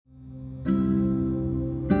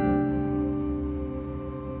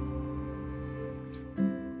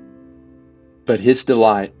But his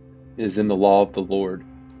delight is in the law of the Lord,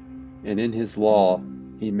 and in his law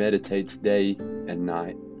he meditates day and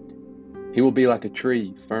night. He will be like a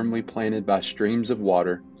tree firmly planted by streams of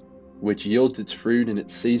water, which yields its fruit in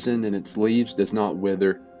its season, and its leaves does not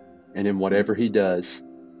wither, and in whatever he does,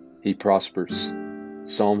 he prospers.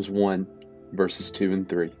 Psalms 1, verses 2 and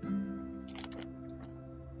 3.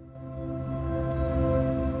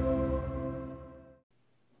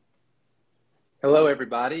 Hello,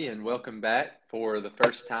 everybody, and welcome back for the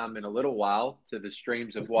first time in a little while to the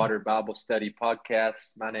Streams of Water Bible Study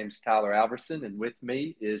podcast. My name's Tyler Alverson, and with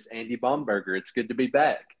me is Andy Baumberger. It's good to be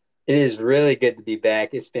back. It is really good to be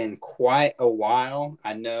back. It's been quite a while.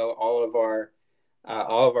 I know all of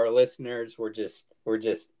our listeners were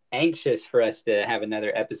just anxious for us to have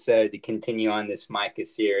another episode to continue on this Micah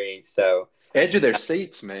series. So edge of their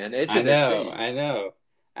seats, man. Edge of their seats. I know.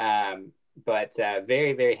 But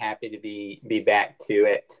very, very happy to be back to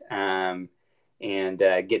it, and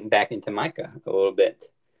getting back into Micah a little bit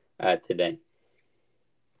today.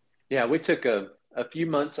 Yeah, we took a few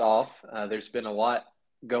months off. There's been a lot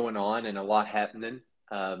going on and a lot happening,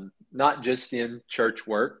 not just in church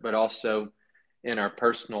work, but also in our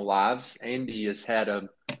personal lives. Andy has had a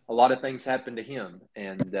lot of things happen to him,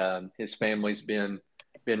 and his family's been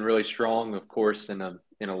really strong, of course, in a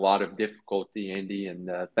lot of difficulty, Andy, and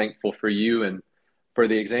thankful for you and for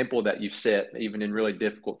the example that you've set, even in really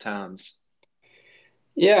difficult times.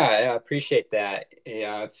 Yeah, I appreciate that.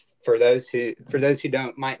 For those who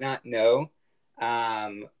might not know,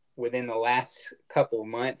 within the last couple of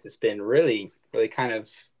months, it's been really, really kind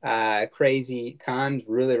of crazy times,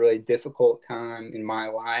 really, really difficult time in my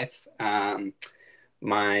life.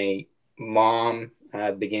 My mom,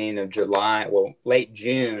 beginning of July, late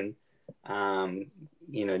June,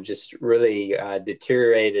 just really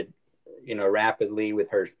deteriorated, rapidly with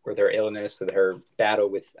her illness, with her battle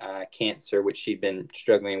with cancer, which she'd been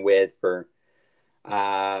struggling with for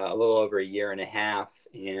a little over a year and a half,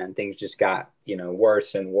 and things just got,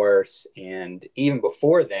 worse and worse. And even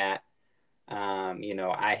before that,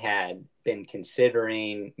 I had been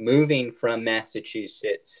considering moving from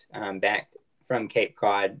Massachusetts, back from Cape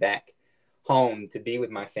Cod back home to be with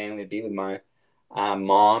my family, to be with my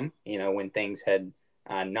mom, when things had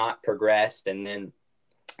not progressed. And then,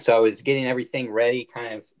 so I was getting everything ready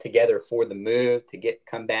kind of together for the move to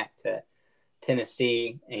come back to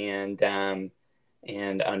Tennessee. And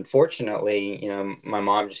unfortunately, my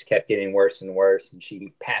mom just kept getting worse and worse, and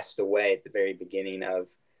she passed away at the very beginning of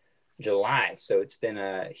July. So it's been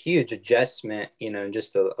a huge adjustment, in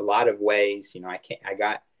just a lot of ways.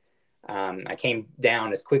 I came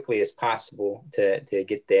down as quickly as possible to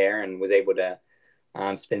get there, and was able to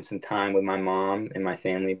spend some time with my mom and my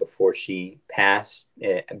family before she passed.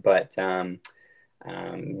 But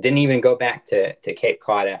didn't even go back to Cape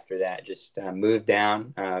Cod after that. Just moved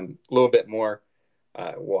down a little bit more,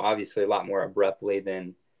 obviously a lot more abruptly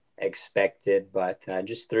than expected, but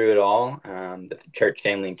just through it all, the church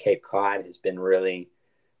family in Cape Cod has been really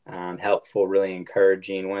helpful, really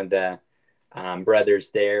encouraging. One of the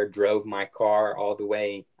brothers there drove my car all the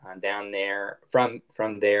way down there from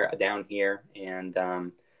there down here,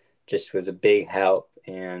 and just was a big help.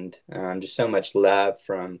 And just so much love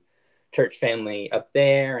from church family up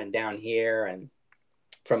there and down here, and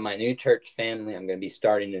from my new church family. I'm going to be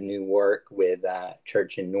starting a new work with a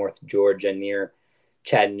church in North Georgia near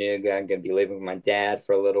Chattanooga. I'm going to be living with my dad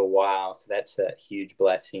for a little while, so that's a huge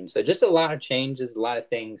blessing. So just a lot of changes, a lot of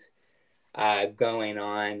things going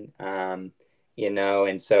on,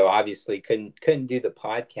 and so obviously couldn't do the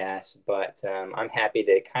podcast, but I'm happy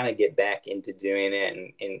to kind of get back into doing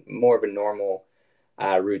it in more of a normal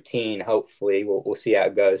routine. Hopefully we'll see how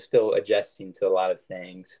it goes. Still adjusting to a lot of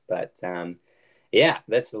things, but yeah,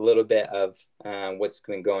 that's a little bit of what's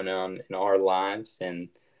been going on in our lives, and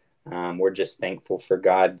we're just thankful for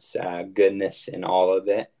God's goodness in all of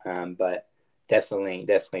it. But definitely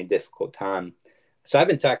a difficult time. So I've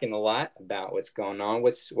been talking a lot about what's going on.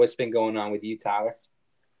 What's been going on with you, Tyler?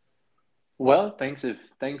 Well, things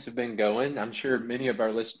have been going. I'm sure many of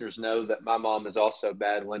our listeners know that my mom is also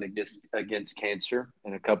battling against cancer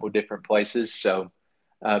in a couple of different places. So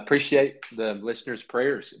appreciate the listeners'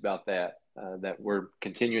 prayers about that. That we're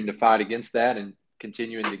continuing to fight against that and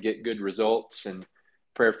continuing to get good results, and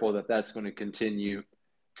prayerful that that's going to continue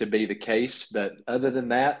to be the case. But other than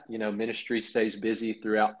that, ministry stays busy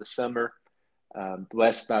throughout the summer.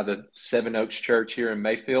 Blessed by the Seven Oaks Church here in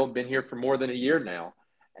Mayfield. Been here for more than a year now,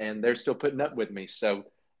 and they're still putting up with me. So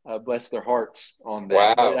bless their hearts on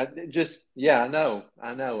that. Wow. I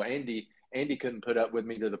know. Andy couldn't put up with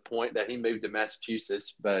me to the point that he moved to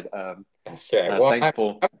Massachusetts, but that's right. Well,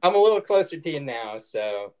 thankful. I'm a little closer to you now,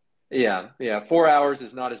 so Yeah. 4 hours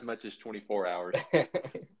is not as much as 24 hours.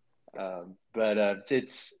 But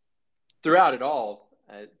it's throughout it all,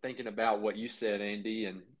 thinking about what you said, Andy,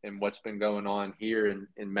 and what's been going on here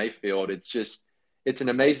in Mayfield, it's an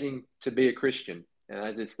amazing to be a Christian.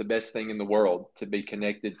 And it's the best thing in the world to be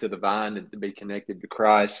connected to the vine and to be connected to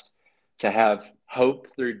Christ, to have hope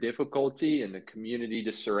through difficulty and the community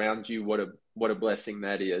to surround you. What a blessing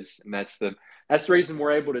that is. And that's the reason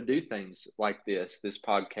we're able to do things like this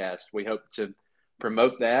podcast. We hope to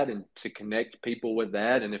promote that and to connect people with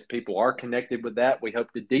that. And if people are connected with that, we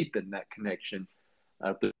hope to deepen that connection.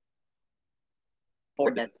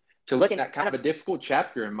 Forward to looking at kind of a difficult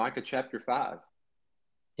chapter in Micah chapter 5.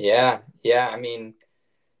 Yeah. I mean,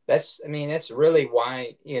 that's really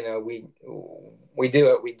why, we do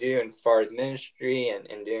what we do as far as ministry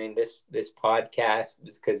and doing this podcast,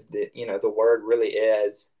 because the word really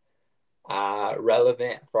is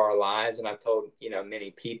relevant for our lives. And I've told,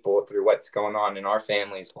 many people through what's going on in our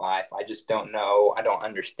family's life, I just don't know. I don't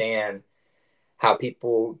understand how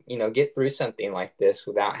people, get through something like this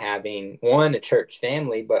without having a church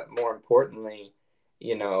family, but more importantly,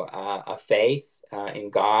 a faith in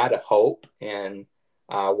God, a hope, and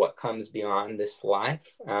what comes beyond this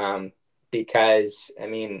life. Because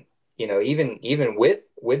even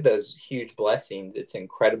with those huge blessings, it's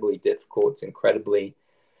incredibly difficult. It's incredibly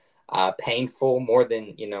painful, more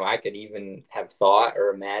than I could even have thought or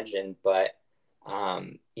imagined. But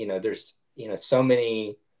there's so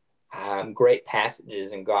many great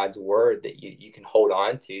passages in God's word that you can hold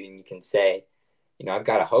on to, and you can say, I've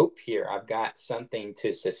got a hope here. I've got something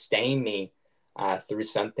to sustain me through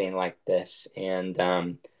something like this. And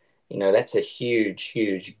that's a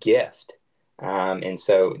huge gift. And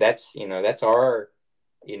so that's our,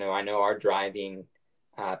 I know our driving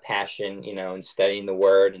passion, and studying the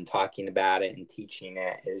word and talking about it and teaching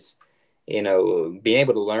it is, being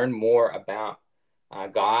able to learn more about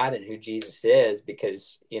God and who Jesus is,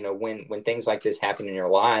 because, when things like this happen in your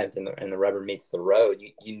lives and the rubber meets the road,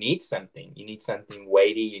 you need something. You need something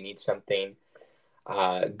weighty. You need something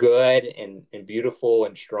good and beautiful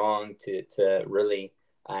and strong to really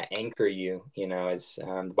anchor you, as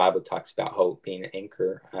the Bible talks about hope being an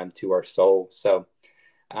anchor to our soul. So,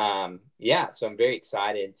 so I'm very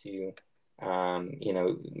excited to,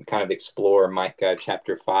 kind of explore Micah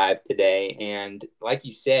chapter 5 today. And like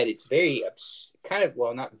you said, it's kind of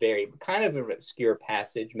an obscure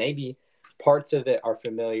passage. Maybe parts of it are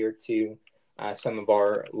familiar to some of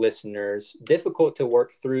our listeners. Difficult to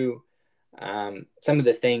work through some of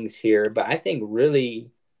the things here, but I think really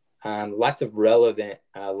lots of relevant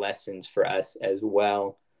lessons for us as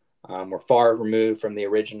well. We're far removed from the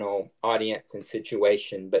original audience and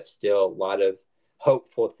situation, but still a lot of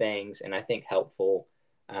hopeful things, and I think helpful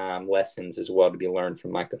lessons as well to be learned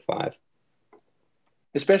from Micah 5.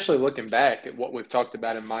 Especially looking back at what we've talked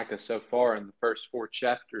about in Micah so far in the first 4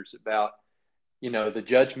 chapters about, the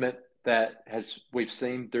judgment that we've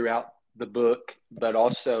seen throughout the book, but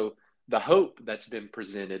also the hope that's been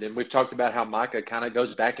presented. And we've talked about how Micah kind of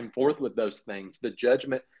goes back and forth with those things, the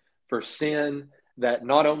judgment for sin that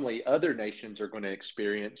not only other nations are going to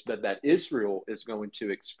experience, but that Israel is going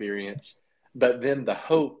to experience, but then the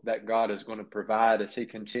hope that God is going to provide as he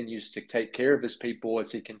continues to take care of his people,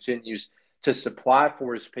 as he continues to supply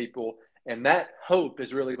for his people. And that hope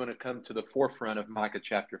is really going to come to the forefront of Micah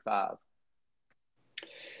chapter 5.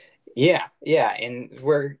 Yeah. And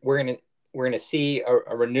we're going to see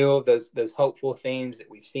a renewal of those hopeful themes that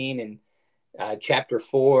we've seen in chapter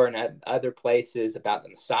 4 and other places about the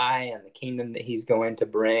Messiah and the kingdom that he's going to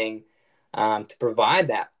bring, to provide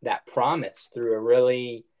that promise through a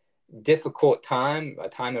really difficult time, a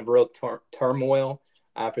time of real turmoil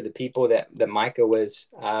for the people that Micah was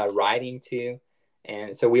writing to.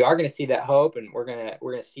 And so we are going to see that hope, and we're going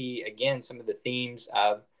to see again some of the themes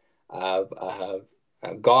of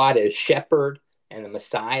God as shepherd and the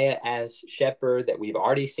Messiah as shepherd that we've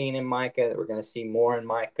already seen in Micah, that we're going to see more in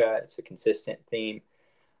Micah. It's a consistent theme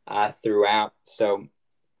throughout. So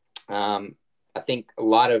I think a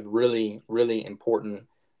lot of really, really important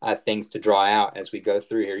things to draw out as we go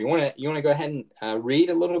through here. You want to go ahead and read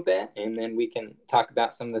a little bit, and then we can talk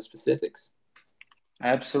about some of the specifics.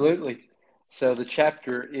 Absolutely. So the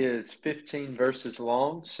chapter is 15 verses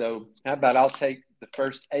long. So how about I'll take the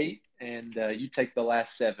first 8 and you take the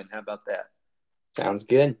last 7. How about that? Sounds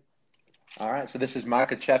good. All right. So this is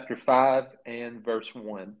Micah chapter 5 and verse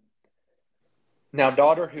 1. Now,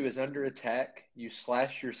 daughter who is under attack, you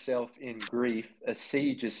slash yourself in grief. A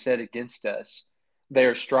siege is set against us. They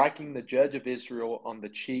are striking the judge of Israel on the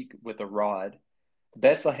cheek with a rod.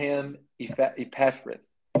 Bethlehem Ephrathah,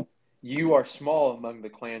 You are small among the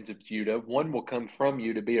clans of Judah. One will come from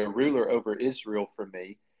you to be a ruler over Israel for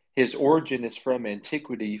me. His origin is from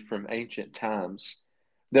antiquity, from ancient times.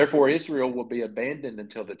 Therefore, Israel will be abandoned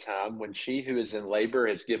until the time when she who is in labor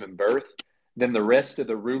has given birth. Then the rest of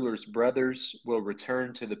the ruler's brothers will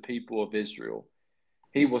return to the people of Israel.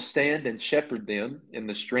 He will stand and shepherd them in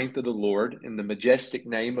the strength of the Lord. In the majestic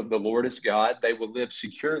name of the Lord as God, they will live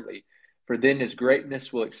securely, for then his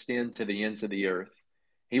greatness will extend to the ends of the earth.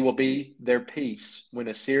 He will be their peace when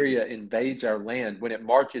Assyria invades our land, when it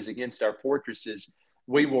marches against our fortresses.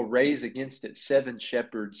 We will raise against it 7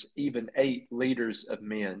 shepherds, even 8 leaders of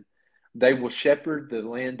men. They will shepherd the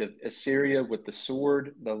land of Assyria with the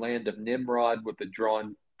sword, the land of Nimrod with the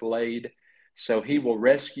drawn blade. So he will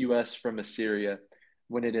rescue us from Assyria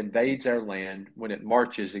when it invades our land, when it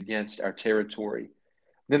marches against our territory.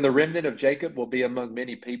 Then the remnant of Jacob will be among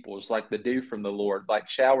many peoples, like the dew from the Lord, like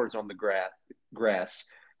showers on the grass,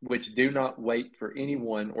 which do not wait for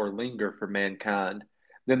anyone or linger for mankind.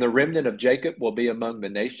 Then the remnant of Jacob will be among the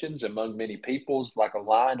nations, among many peoples, like a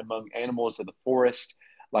lion among animals of the forest,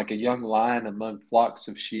 like a young lion among flocks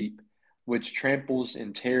of sheep, which tramples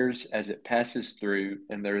and tears as it passes through,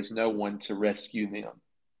 and there is no one to rescue them.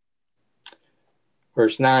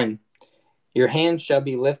 Verse 9, your hand shall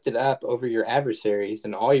be lifted up over your adversaries,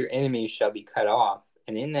 and all your enemies shall be cut off.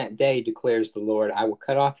 And in that day, declares the Lord, I will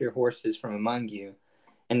cut off your horses from among you,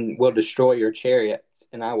 and will destroy your chariots,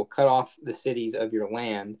 and I will cut off the cities of your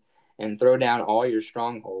land, and throw down all your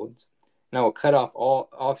strongholds. And I will cut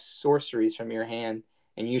off sorceries from your hand,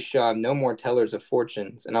 and you shall have no more tellers of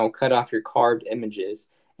fortunes. And I will cut off your carved images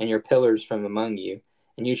and your pillars from among you,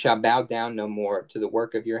 and you shall bow down no more to the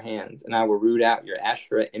work of your hands. And I will root out your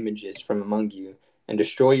Asherah images from among you, and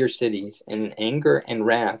destroy your cities. And in anger and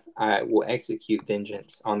wrath I will execute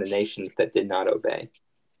vengeance on the nations that did not obey.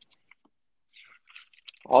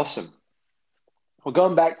 Awesome. Well,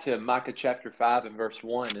 going back to Micah chapter 5 and verse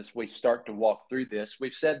 1, as we start to walk through this,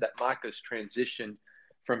 we've said that Micah's transitioned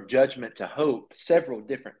from judgment to hope several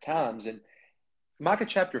different times. And Micah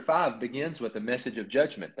chapter 5 begins with a message of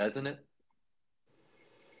judgment, doesn't it?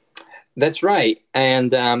 That's right.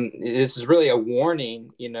 And this is really a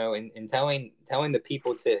warning, in telling the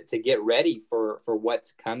people to get ready for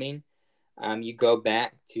what's coming. You go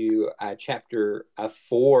back to chapter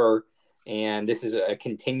 4, and this is a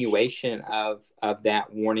continuation of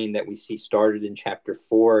that warning that we see started in chapter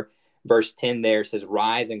 4. Verse 10 there says,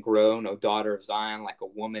 Writhe and groan, O daughter of Zion, like a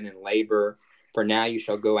woman in labor. For now you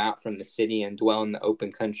shall go out from the city and dwell in the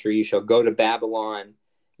open country. You shall go to Babylon.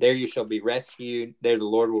 There you shall be rescued. There the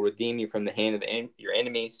Lord will redeem you from the hand of your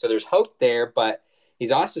enemies. So there's hope there, but he's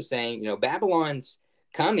also saying, Babylon's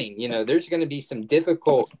coming. There's going to be some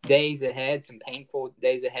difficult days ahead, some painful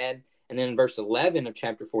days ahead. And then in verse 11 of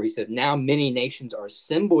chapter 4, he says, now many nations are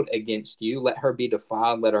assembled against you. Let her be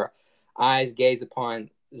defiled. Let our eyes gaze upon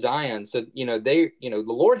Zion. So, the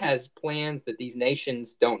Lord has plans that these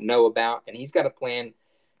nations don't know about, and he's got a plan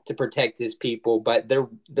to protect his people, but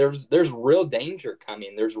there's real danger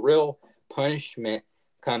coming. There's real punishment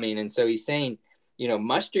coming. And so he's saying,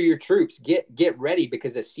 muster your troops, get ready,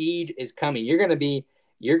 because a siege is coming. You're going to be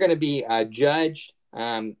judged.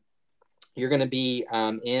 You're going to be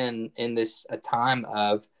in this a time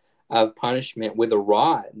of punishment with a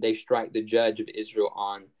rod. They strike the judge of Israel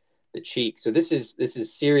on the cheek. So this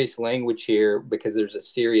is serious language here, because there's a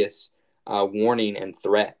serious warning and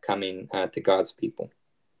threat coming to God's people.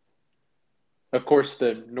 Of course,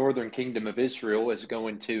 the northern kingdom of Israel is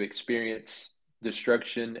going to experience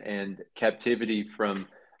destruction and captivity from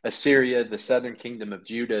Assyria. The southern kingdom of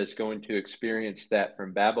Judah is going to experience that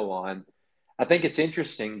from Babylon. I think it's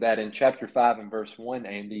interesting that in chapter 5 and verse 1,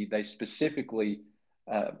 Andy,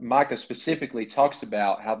 Micah specifically talks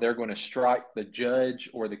about how they're going to strike the judge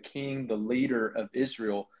or the king, the leader of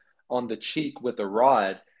Israel, on the cheek with a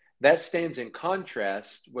rod. That stands in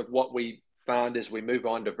contrast with what we find as we move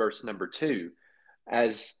on to verse number 2.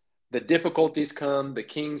 As the difficulties come, the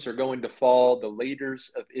kings are going to fall, the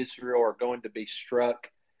leaders of Israel are going to be struck.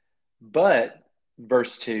 But,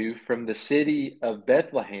 verse 2, from the city of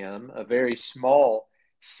Bethlehem, a very small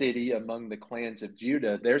city among the clans of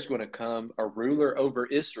Judah, there's going to come a ruler over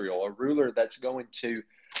Israel, a ruler that's going to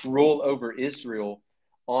rule over Israel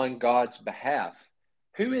on God's behalf.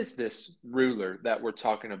 Who is this ruler that we're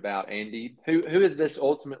talking about, Andy? Who is this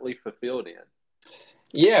ultimately fulfilled in?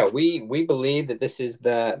 Yeah, we believe that this is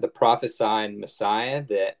the prophesied Messiah,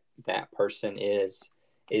 that person is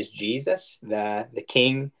Jesus, the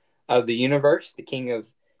King of the universe, the King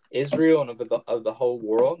of Israel and of the whole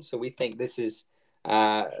world. So we think this is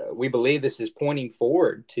we believe this is pointing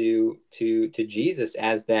forward to Jesus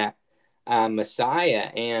as that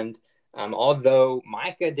Messiah. And Although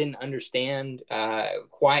Micah didn't understand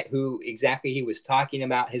quite who exactly he was talking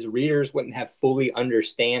about, his readers wouldn't have fully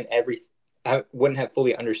understood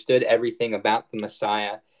everything about the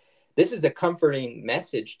Messiah. This is a comforting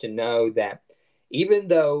message to know that even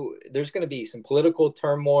though there's going to be some political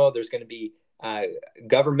turmoil, there's going to be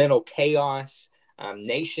governmental chaos,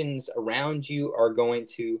 nations around you are going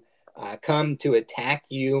to come to attack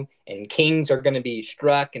you, and kings are going to be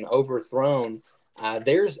struck and overthrown.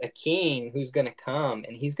 There's a king who's going to come,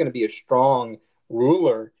 and he's going to be a strong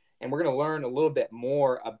ruler. And we're going to learn a little bit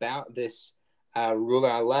more about this ruler.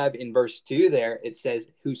 I love in verse 2 there, it says,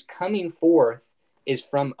 whose coming forth is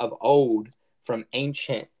from of old, from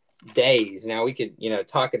ancient days. Now we could,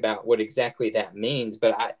 talk about what exactly that means,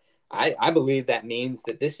 but I believe that means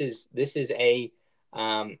that this is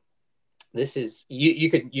you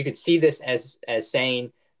could see this as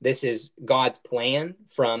saying this is God's plan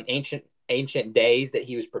from ancient days, that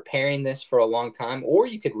he was preparing this for a long time. Or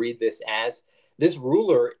you could read this as this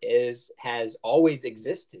ruler has always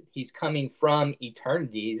existed. He's coming from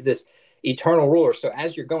eternity. He's this eternal ruler. So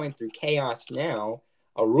as you're going through chaos now,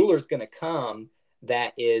 a ruler is going to come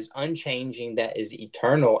that is unchanging, that is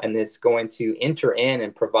eternal, and that's going to enter in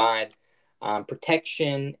and provide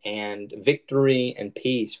protection and victory and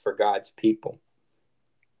peace for God's people.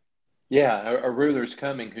 Yeah, a ruler's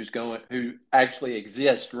coming who actually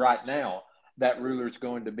exists right now. That ruler's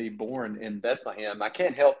going to be born in Bethlehem. I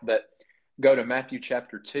can't help but go to Matthew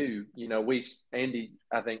chapter 2. Andy,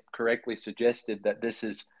 I think, correctly suggested that this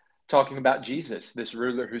is talking about Jesus, this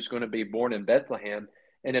ruler who's going to be born in Bethlehem.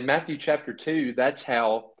 And in Matthew chapter 2, that's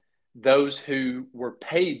how those who were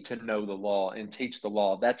paid to know the law and teach the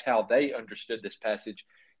law, that's how they understood this passage.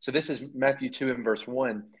 So this is Matthew 2 and verse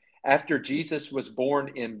 1. After Jesus was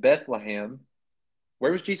born in Bethlehem,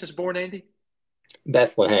 where was Jesus born, Andy?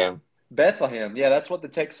 Bethlehem. Bethlehem. Yeah, that's what the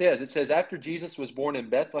text says. It says, after Jesus was born in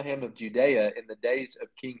Bethlehem of Judea in the days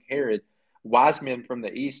of King Herod, wise men from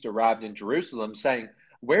the east arrived in Jerusalem, saying,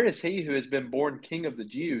 where is he who has been born King of the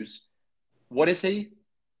Jews? What is he?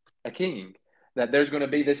 A king. That there's going to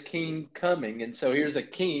be this king coming. And so here's a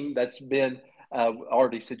king that's been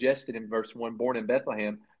already suggested in verse 1, born in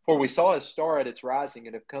Bethlehem. For we saw his star at its rising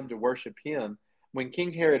and have come to worship him. When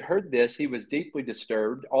King Herod heard this, he was deeply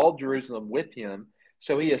disturbed, all Jerusalem with him.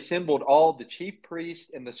 So he assembled all the chief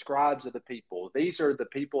priests and the scribes of the people. These are the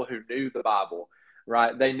people who knew the Bible,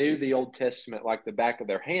 right? They knew the Old Testament like the back of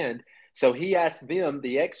their hand. So he asked them,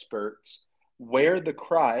 the experts, where the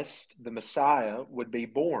Christ, the Messiah, would be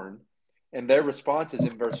born. And their response is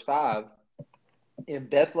in verse 5, in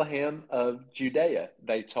Bethlehem of Judea,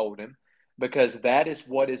 they told him, because that is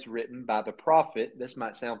what is written by the prophet. This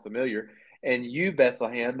might sound familiar. And you,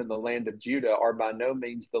 Bethlehem, in the land of Judah, are by no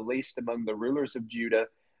means the least among the rulers of Judah,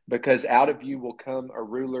 because out of you will come a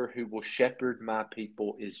ruler who will shepherd my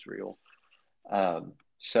people Israel.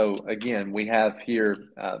 So again, we have here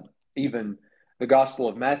even the Gospel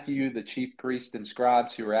of Matthew, the chief priests and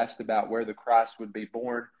scribes who were asked about where the Christ would be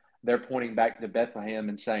born. They're pointing back to Bethlehem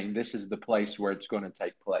and saying this is the place where it's going to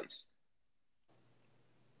take place.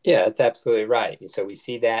 Yeah, that's absolutely right. So we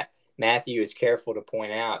see that Matthew is careful to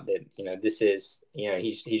point out that, this is,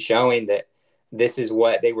 he's showing that this is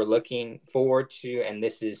what they were looking forward to, and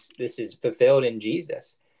this is fulfilled in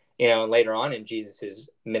Jesus. Later on in Jesus's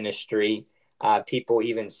ministry, people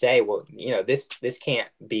even say, well, this can't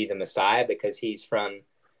be the Messiah because he's from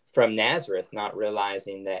Nazareth, not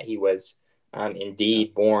realizing that he was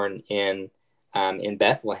indeed born in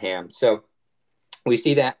Bethlehem. So we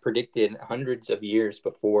see that predicted hundreds of years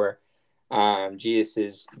before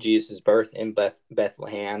Jesus's birth in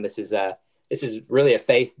Bethlehem. This is really a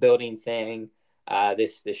faith building thing.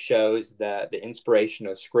 This shows the inspiration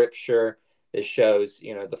of Scripture. This shows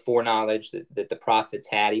the foreknowledge that the prophets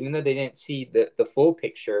had, even though they didn't see the full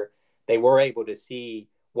picture. They were able to see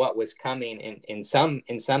what was coming in some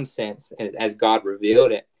sense as God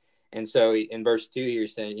revealed it. And so in verse 2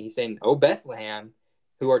 he's saying, "O Bethlehem,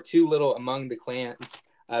 who are too little among the clans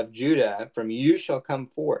of Judah, from you shall come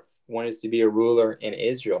forth one is to be a ruler in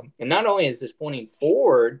Israel." And not only is this pointing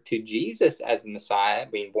forward to Jesus as the Messiah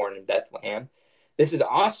being born in Bethlehem, this is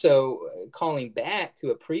also calling back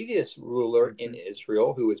to a previous ruler in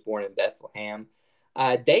Israel who was born in Bethlehem,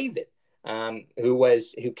 David,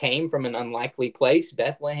 who came from an unlikely place,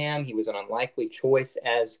 Bethlehem. He was an unlikely choice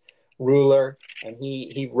as ruler, and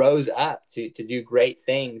he rose up to do great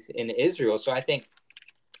things in Israel. So I think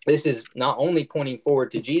this is not only pointing forward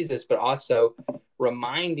to Jesus, but also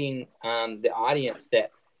reminding the audience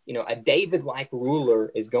that a David-like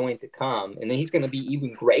ruler is going to come, and then he's going to be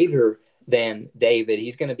even greater than David.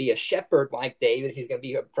 He's going to be a shepherd like David. He's going to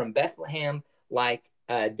be from Bethlehem like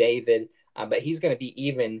David, but he's going to be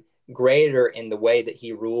even greater in the way that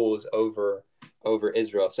he rules over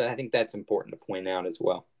Israel. So I think that's important to point out as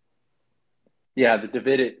well. Yeah, the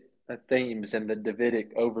Davidic themes and the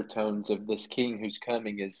Davidic overtones of this king who's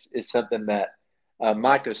coming is something that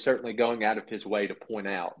Micah is certainly going out of his way to point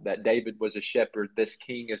out that David was a shepherd. This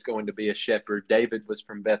king is going to be a shepherd. David was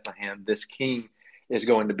from Bethlehem. This king is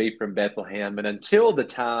going to be from Bethlehem. And until the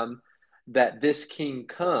time that this king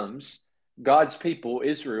comes, God's people,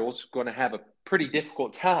 Israel's going to have a pretty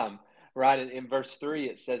difficult time. Right. In verse 3,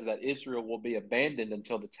 it says that Israel will be abandoned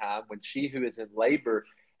until the time when she who is in labor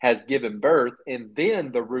has given birth, and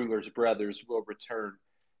then the ruler's brothers will return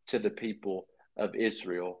to the people of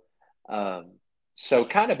Israel. So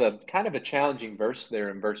kind of a challenging verse there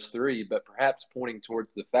in verse 3, but perhaps pointing towards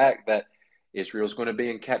the fact that Israel's going to be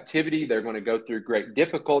in captivity. They're going to go through great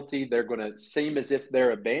difficulty. They're going to seem as if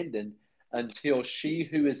they're abandoned until she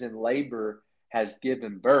who is in labor has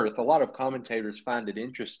given birth. A lot of commentators find it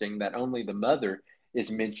interesting that only the mother is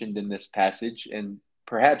mentioned in this passage. And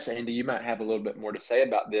perhaps, Andy, you might have a little bit more to say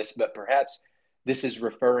about this, but perhaps this is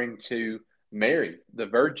referring to Mary, the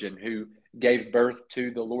virgin who gave birth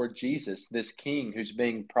to the Lord Jesus, this king who's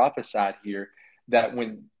being prophesied here, that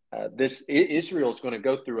when this Israel is going to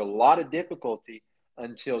go through a lot of difficulty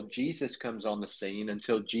until Jesus comes on the scene,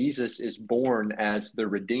 until Jesus is born as the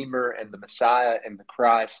Redeemer and the Messiah and the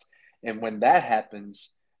Christ. And when that happens,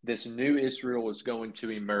 this new Israel is going to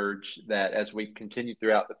emerge that, as we continue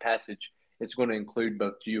throughout the passage, it's going to include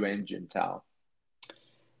both Jew and Gentile.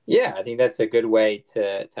 Yeah, I think that's a good way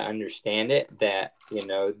to understand it. That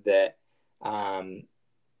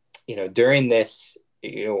during this,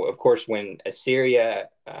 of course, when Assyria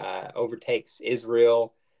overtakes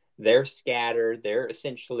Israel, they're scattered, they're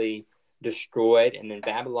essentially destroyed, and then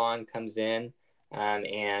Babylon comes in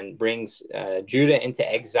and brings Judah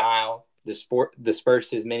into exile,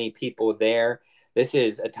 disperses many people there. This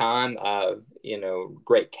is a time of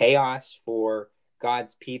great chaos for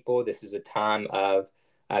God's people. This is a time of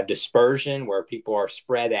dispersion where people are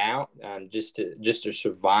spread out just to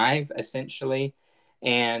survive, essentially,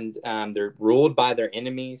 and they're ruled by their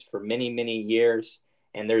enemies for many, many years.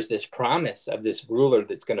 And there's this promise of this ruler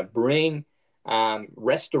that's going to bring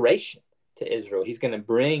restoration to Israel. He's going to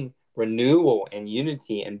bring renewal and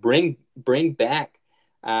unity and bring back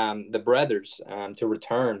the brothers to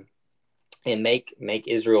return and make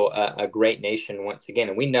Israel a great nation once again.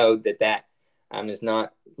 And we know that is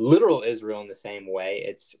not literal Israel in the same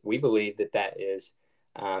way. We believe that is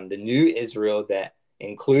the new Israel that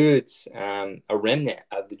includes a remnant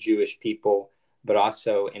of the Jewish people, but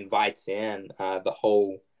also invites in the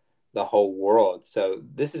whole world. So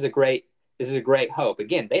this is a great hope.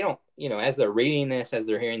 Again, they don't, as they're reading this, as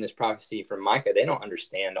they're hearing this prophecy from Micah, they don't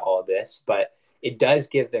understand all of this, but it does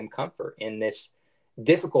give them comfort in this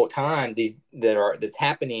difficult time that's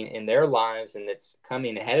happening in their lives and that's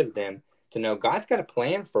coming ahead of them, to know God's got a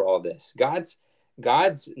plan for all this. God's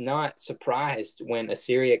not surprised when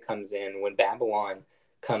Assyria comes in, when Babylon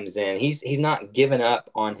comes in. He's not given up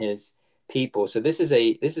on his people. So this is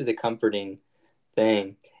a comforting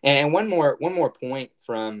thing. And one more point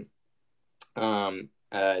from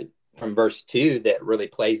verse 2 that really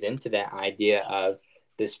plays into that idea of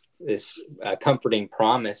this comforting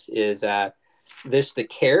promise is the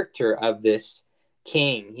character of this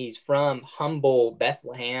king. He's from humble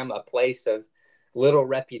Bethlehem, a place of little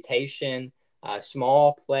reputation, a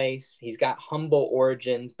small place. He's got humble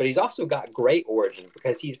origins, but he's also got great origins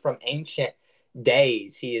because he's from ancient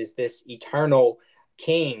days. He is this eternal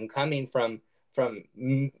king coming from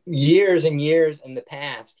years and years in the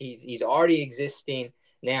past. He's already existing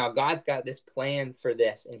now. God's got this plan for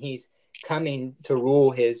this, and he's coming to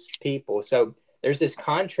rule his people. So there's this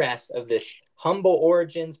contrast of this humble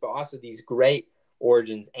origins, but also these great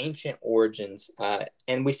origins, ancient origins.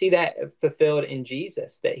 And we see that fulfilled in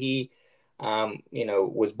Jesus, that he,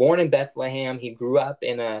 was born in Bethlehem. He grew up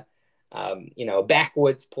in a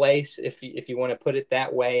backwoods place, if you want to put it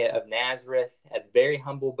that way, of Nazareth, had very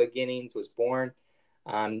humble beginnings, was born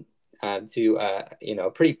to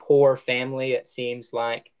a pretty poor family, it seems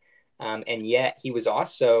like. And yet he was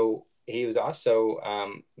also,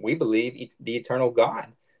 we believe, the eternal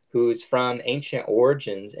God, who's from ancient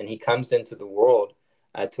origins, and he comes into the world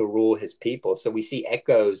to rule his people. So we see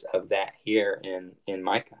echoes of that here in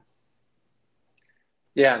Micah.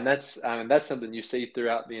 Yeah, and that's something you see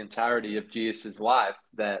throughout the entirety of Jesus' life,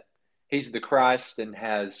 that he's the Christ and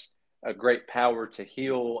has a great power to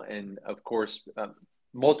heal. And of course,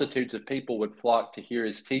 multitudes of people would flock to hear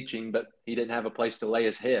his teaching, but he didn't have a place to lay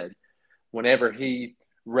his head. Whenever he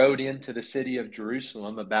rode into the city of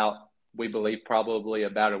Jerusalem, we believe probably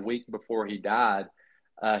about a week before he died,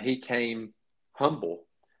 he came humble,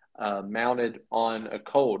 mounted on a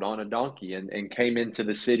colt, on a donkey, and came into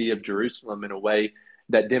the city of Jerusalem in a way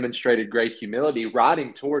that demonstrated great humility,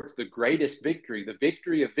 riding towards the greatest victory, the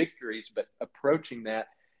victory of victories, but approaching that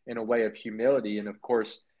in a way of humility. And of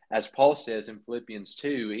course, as Paul says in Philippians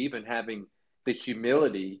 2, even having the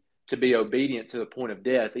humility to be obedient to the point of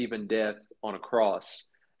death, even death on a cross,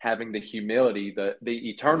 having the humility, the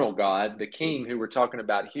eternal God, the King who we're talking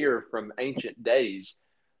about here from ancient days,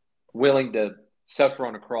 willing to suffer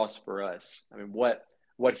on a cross for us. I mean,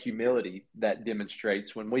 what humility that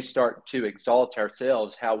demonstrates when we start to exalt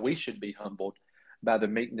ourselves, how we should be humbled by the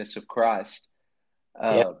meekness of Christ.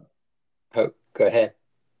 Yeah. Oh, go ahead.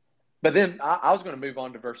 But then I was going to move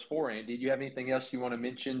on to verse 4, Andy. Do you have anything else you want to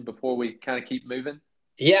mention before we kind of keep moving?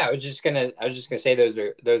 Yeah, I was just gonna say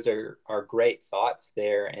those are great thoughts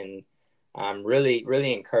there, and really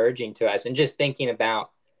really encouraging to us. And just thinking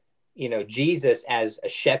about Jesus as a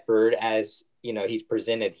shepherd, as he's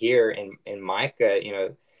presented here in Micah.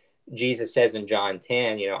 Jesus says in John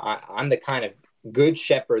 10, I'm the kind of good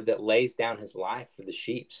shepherd that lays down his life for the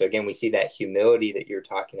sheep. So again, we see that humility that you're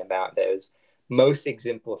talking about that is most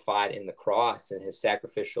exemplified in the cross and his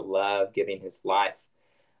sacrificial love, giving his life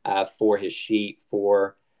for his sheep,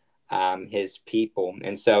 for his people.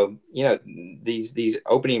 And so, these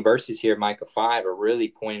opening verses here, Micah 5, are really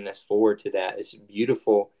pointing us forward to that. This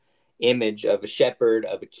beautiful image of a shepherd,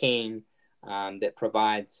 of a king that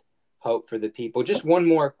provides hope for the people. Just one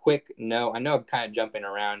more quick note. I know I'm kind of jumping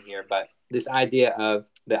around here, but this idea of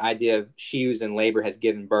she who's in labor has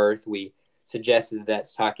given birth, we suggested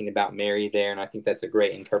that's talking about Mary there, and I think that's a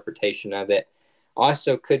great interpretation of it.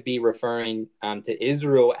 Also could be referring to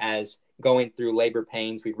Israel as going through labor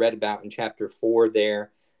pains. We read about in chapter 4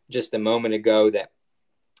 there just a moment ago that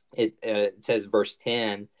it says, verse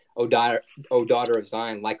 10, O daughter of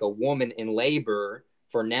Zion, like a woman in labor,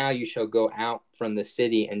 for now you shall go out from the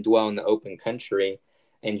city and dwell in the open country,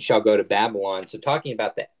 and you shall go to Babylon. So talking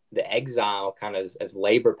about the exile kind of as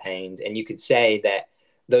labor pains, and you could say that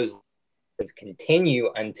those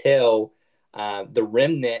continue until the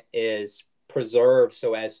remnant is preserved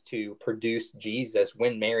so as to produce Jesus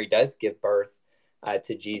when Mary does give birth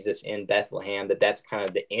to Jesus in Bethlehem. That's kind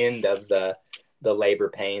of the end of the labor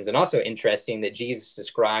pains. And also interesting that Jesus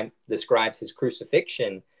describes his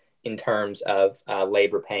crucifixion in terms of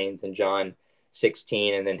labor pains in John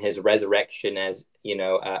 16, and then his resurrection as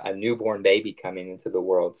a newborn baby coming into the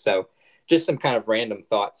world. So just some kind of random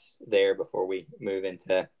thoughts there before we move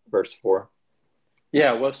into verse 4.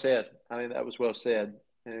 Yeah, well said. I mean, that was well said,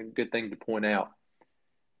 and a good thing to point out.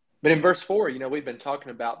 But in verse 4, we've been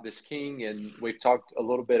talking about this king, and we've talked a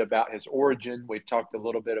little bit about his origin. We've talked a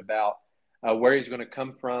little bit about where he's going to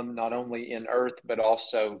come from, not only in earth, but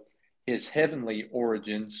also his heavenly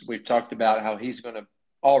origins. We've talked about how he's going to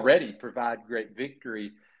already provide great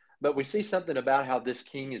victory. But we see something about how this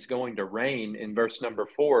king is going to reign in verse number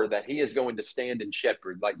 4, that he is going to stand and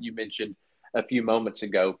shepherd, like you mentioned a few moments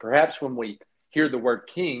ago. Perhaps when we hear the word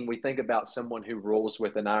king, we think about someone who rules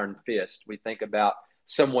with an iron fist. We think about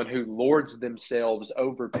someone who lords themselves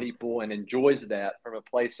over people and enjoys that from a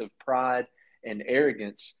place of pride and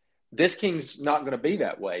arrogance. This king's not going to be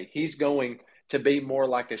that way. He's going to be more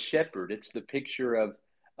like a shepherd. It's the picture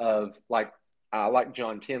of like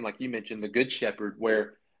John 10, like you mentioned, the good shepherd,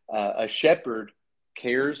 where a shepherd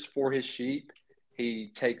cares for his sheep.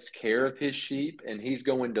 He takes care of his sheep, and he's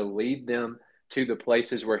going to lead them to the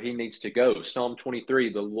places where he needs to go. Psalm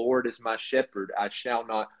 23, the Lord is my shepherd, I shall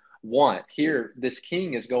not want. Here, this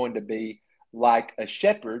king is going to be like a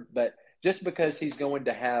shepherd, but just because he's going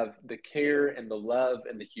to have the care and the love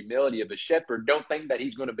and the humility of a shepherd, don't think that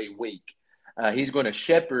he's going to be weak. He's going to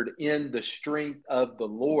shepherd in the strength of the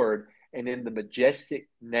Lord and in the majestic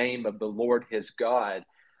name of the Lord his God,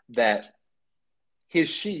 that his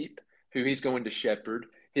sheep, who he's going to shepherd,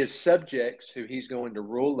 his subjects, who he's going to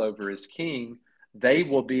rule over as king, they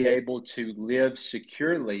will be able to live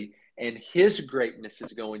securely, and his greatness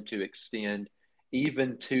is going to extend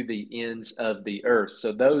even to the ends of the earth.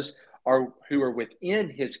 So those who are within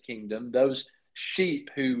his kingdom, those sheep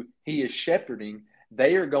who he is shepherding,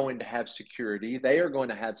 they are going to have security. They are going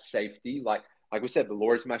to have safety. Like we said, the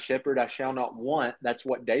Lord is my shepherd, I shall not want. That's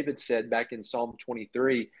what David said back in Psalm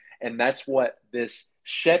 23. And that's what this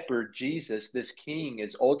shepherd, Jesus, this king,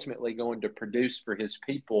 is ultimately going to produce for his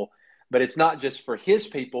people. But it's not just for his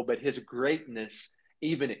people, but his greatness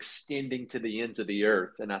even extending to the ends of the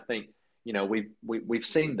earth. And I think, we've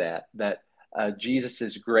seen that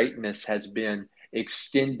Jesus's greatness has been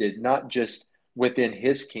extended, not just within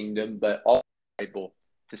his kingdom, but all able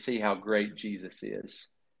to see how great Jesus is.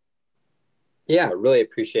 Yeah, I really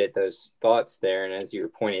appreciate those thoughts there. And as you were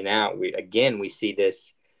pointing out, we see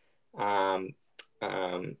this um,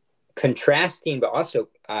 um, contrasting, but also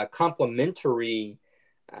complementary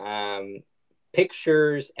um,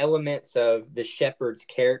 pictures, elements of the shepherd's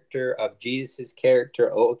character, of Jesus's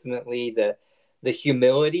character, ultimately the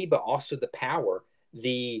humility, but also the power,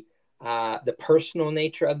 the personal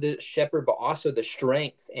nature of the shepherd, but also the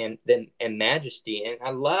strength and majesty. And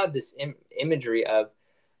I love this imagery of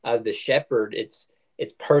the shepherd. It's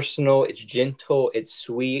personal, it's gentle, it's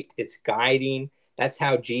sweet, it's guiding. That's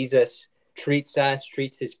how Jesus treats us,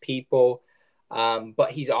 treats his people.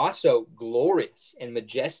 But he's also glorious and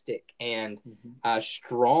majestic and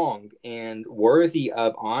strong and worthy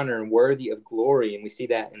of honor and worthy of glory. And we see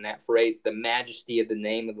that in that phrase, the majesty of the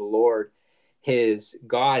name of the Lord, his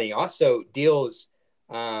God. And he also deals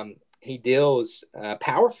powerfully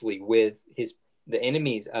with the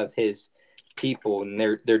enemies of his people, and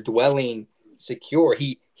they're dwelling secure.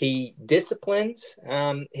 He disciplines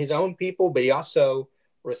his own people, but he also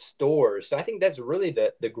restores. So I think that's really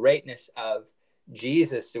the greatness of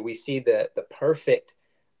Jesus. So we see the perfect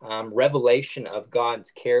revelation of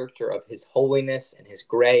God's character, of his holiness and his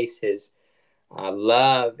grace, his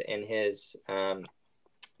love and his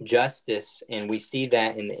justice, and we see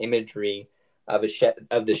that in the imagery of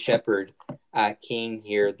of the shepherd king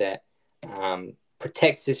here that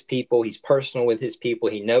protects his people. He's personal with his people.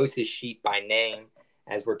 He knows his sheep by name,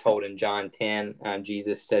 as we're told in John 10.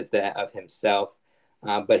 Jesus says that of himself,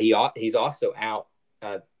 but he's also out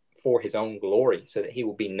for his own glory, so that he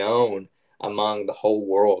will be known among the whole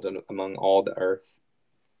world and among all the earth.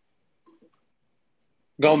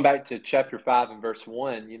 Going back to chapter 5 and verse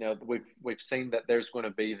 1, we've seen that there's going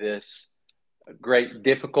to be this great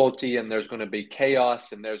difficulty, and there's going to be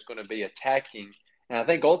chaos, and there's going to be attacking. And I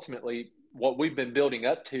think ultimately what we've been building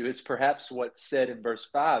up to is perhaps what's said in verse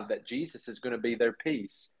 5, that Jesus is going to be their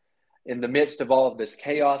peace in the midst of all of this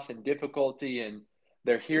chaos and difficulty. And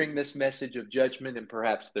they're hearing this message of judgment, and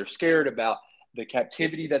perhaps they're scared about the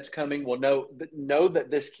captivity that's coming. Well, know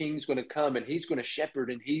that this king's going to come, and he's going to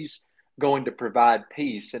shepherd, and he's going to provide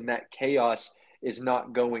peace, and that chaos is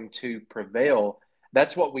not going to prevail.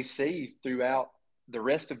 That's what we see throughout the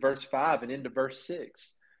rest of verse 5 and into verse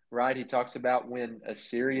 6, right? He talks about when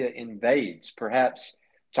Assyria invades, perhaps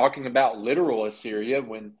talking about literal Assyria.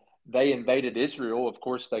 When they invaded Israel, of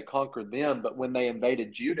course, they conquered them, but when they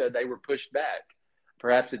invaded Judah, they were pushed back.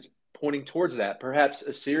 Perhaps it's pointing towards that. Perhaps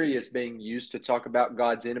Assyria is being used to talk about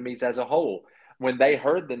God's enemies as a whole. When they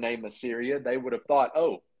heard the name Assyria, they would have thought,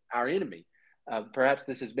 oh, our enemy. Perhaps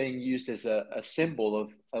this is being used as a symbol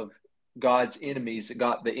of God's enemies,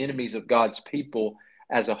 the enemies of God's people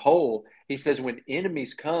as a whole. He says, when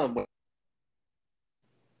enemies come,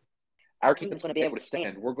 our kingdom's going to be able to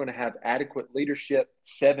stand. We're going to have adequate leadership,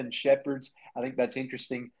 7 shepherds. I think that's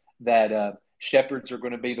interesting that shepherds are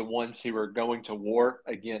going to be the ones who are going to war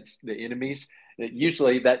against the enemies.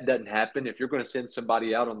 Usually that doesn't happen. If you're going to send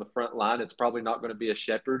somebody out on the front line, it's probably not going to be a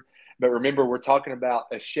shepherd. But remember, we're talking about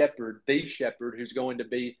a shepherd, the shepherd, who's going to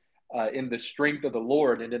be in the strength of the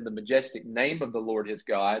Lord and in the majestic name of the Lord his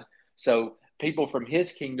God. So people from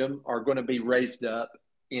his kingdom are going to be raised up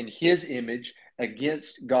in his image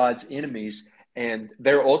against God's enemies, and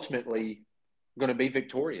they're ultimately going to be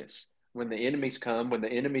victorious. When the enemies come, when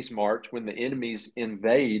the enemies march, when the enemies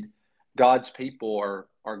invade, God's people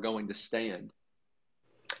are going to stand.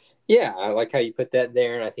 Yeah, I like how you put that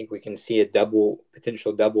there, and I think we can see a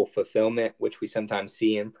potential double fulfillment, which we sometimes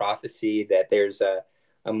see in prophecy, that there's a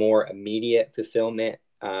more immediate fulfillment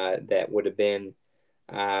that would have been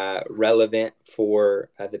relevant for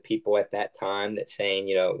the people at that time, that's saying,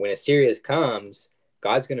 when Assyria comes,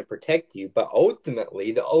 God's going to protect you. But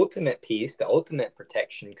ultimately, the ultimate peace, the ultimate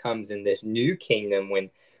protection comes in this new kingdom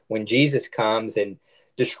when Jesus comes and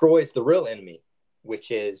destroys the real enemy,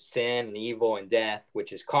 which is sin and evil and death,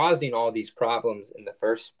 which is causing all these problems in the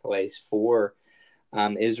first place for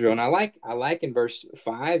Israel. And I like in verse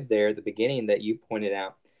 5 there, the beginning that you pointed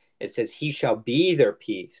out, it says, he shall be their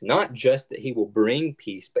peace. Not just that he will bring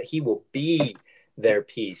peace, but he will be their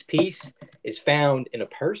peace. Peace is found in a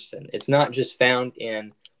person. It's not just found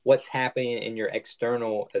in what's happening in your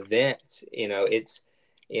external events.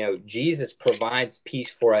 Jesus provides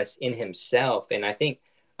peace for us in himself. And I think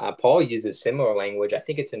Paul uses similar language. I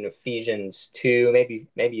think it's in Ephesians 2,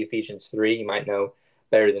 maybe Ephesians 3. You might know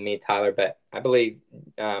better than me, Tyler, but I believe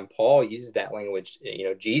Paul uses that language.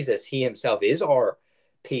 Jesus, he himself is our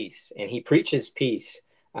peace, and he preaches peace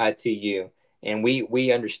to you, and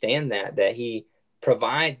we understand that he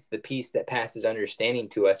provides the peace that passes understanding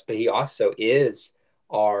to us, but he also is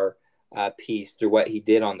our peace through what he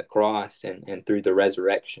did on the cross and through the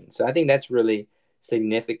resurrection. So I think that's really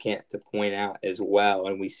significant to point out as well.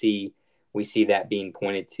 And we see that being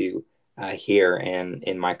pointed to here and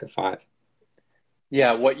in Micah 5.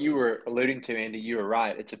 Yeah, what you were alluding to, Andy, you were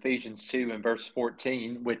right. It's Ephesians 2 and verse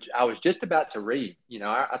 14, which I was just about to read.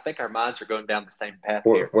 I think our minds are going down the same path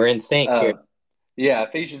here. We're in sync here. Yeah,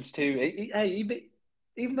 Ephesians 2. Hey,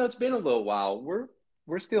 even though it's been a little while,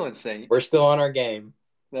 we're still in sync. We're still on our game.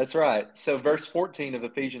 That's right. So verse 14 of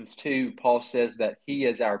Ephesians 2, Paul says that he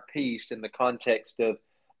is our peace in the context of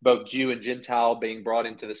both Jew and Gentile being brought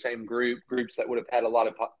into the same groups that would have had a lot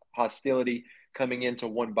of hostility coming into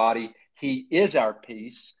one body. He is our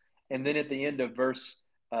peace. And then at the end of verse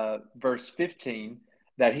 15,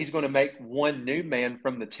 that he's going to make one new man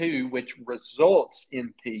from the two, which results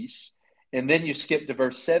in peace. And then you skip to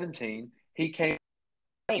verse 17. He came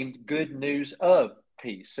good news of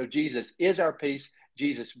peace. So Jesus is our peace.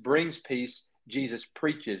 Jesus brings peace. Jesus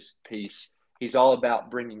preaches peace. He's all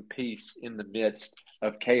about bringing peace in the midst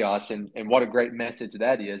of chaos. And what a great message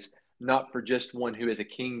that is, not for just one who is a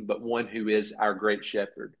king, but one who is our great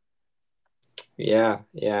shepherd. Yeah,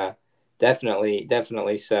 definitely.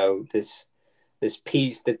 So this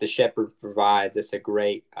peace that the shepherd provides, it's a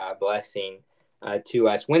great blessing to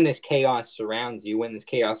us when this chaos surrounds you, when this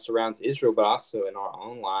chaos surrounds Israel, but also in our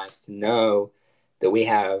own lives, to know that we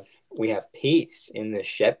have peace in the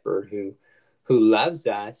shepherd who loves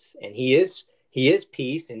us, and he is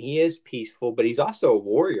peace, and he is peaceful, but he's also a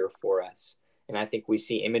warrior for us. And I think we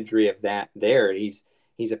see imagery of that there. He's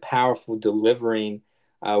a powerful, delivering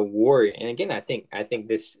warrior. And again, I think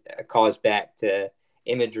this calls back to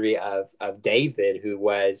imagery of David, who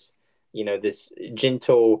was, this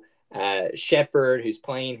gentle shepherd who's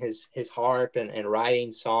playing his harp and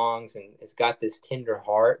writing songs, and has got this tender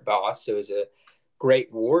heart, but also is a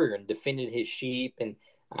great warrior and defended his sheep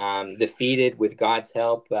and defeated, with God's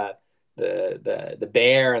help, the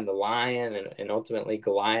bear and the lion and ultimately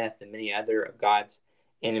Goliath and many other of God's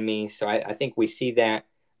enemies. So I think we see that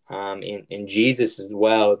in Jesus as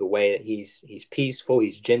well, the way that he's peaceful,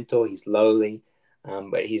 he's gentle, he's lowly,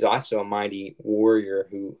 but he's also a mighty warrior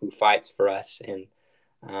who fights for us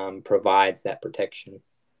and provides that protection.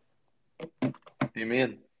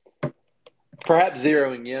 Amen. Perhaps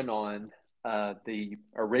zeroing in on the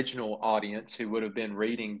original audience who would have been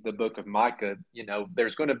reading the book of Micah,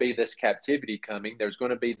 there's going to be this captivity coming. There's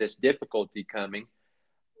going to be this difficulty coming.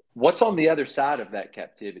 What's on the other side of that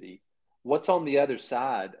captivity? What's on the other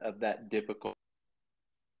side of that difficulty?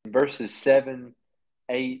 In verses 7,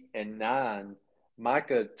 8, and 9,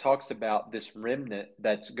 Micah talks about this remnant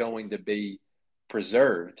that's going to be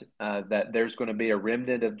preserved, that there's going to be a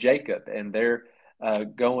remnant of Jacob, and they're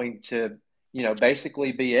going to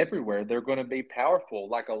basically be everywhere. They're going to be powerful,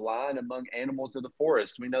 like a lion among animals of the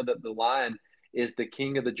forest. We know that the lion is the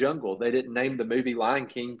king of the jungle. They didn't name the movie Lion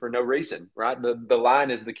King for no reason, right? The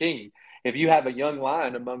lion is the king. If you have a young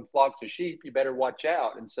lion among flocks of sheep, you better watch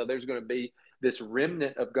out. And so there's going to be this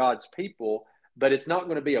remnant of God's people, but it's not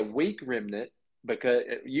going to be a weak remnant, because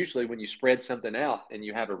usually when you spread something out and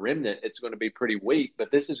you have a remnant, it's going to be pretty weak.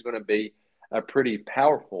 But this is going to be a pretty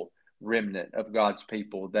powerful remnant of God's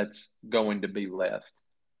people that's going to be left.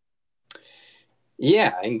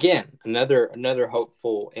 Yeah, again, another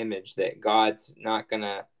hopeful image that God's not going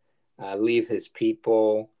to leave his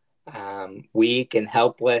people weak and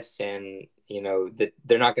helpless, and that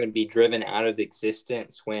they're not going to be driven out of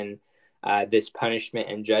existence when this punishment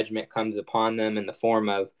and judgment comes upon them in the form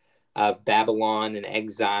of Babylon and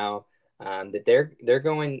exile. That they're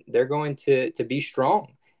going to be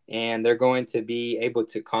strong, and they're going to be able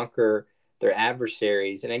to conquer their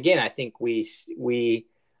adversaries. And again, I think we see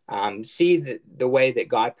the way that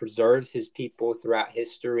God preserves his people throughout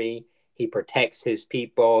history. He protects his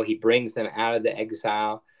people. He brings them out of the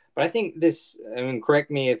exile. But I think this,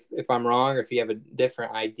 correct me if I'm wrong or if you have a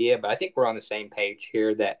different idea, but I think we're on the same page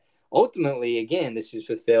here, that ultimately, again, this is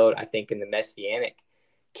fulfilled, I think, in the Messianic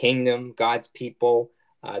kingdom, God's people,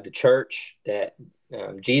 the church, that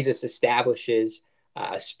Jesus establishes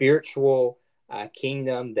a spiritual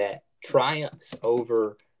kingdom that triumphs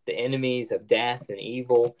over the enemies of death and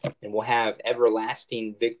evil, and will have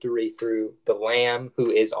everlasting victory through the Lamb,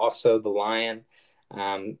 who is also the Lion.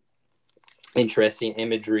 Interesting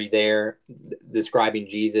imagery there, describing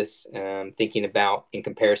Jesus, thinking about in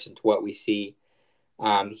comparison to what we see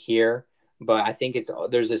here. But I think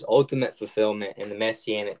there's this ultimate fulfillment in the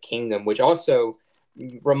Messianic kingdom, which also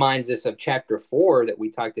reminds us of chapter 4 that we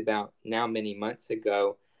talked about now many months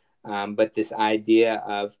ago. But this idea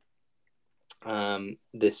of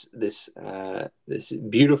this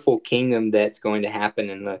beautiful kingdom that's going to happen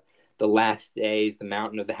in the the last days, the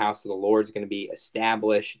mountain of the house of the Lord is going to be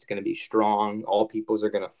established. It's going to be strong. All peoples are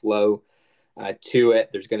going to flow to it.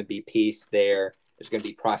 There's going to be peace there. There's going to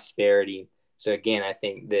be prosperity. So again, I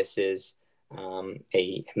think this is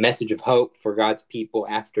a message of hope for God's people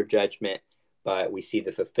after judgment, but we see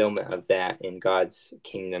the fulfillment of that in God's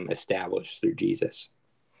kingdom established through Jesus.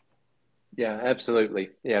 Yeah, absolutely.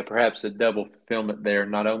 Yeah, perhaps a double fulfillment there,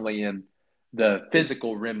 not only in the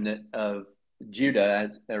physical remnant of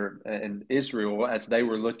Judah and Israel as they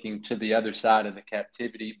were looking to the other side of the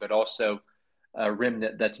captivity, but also a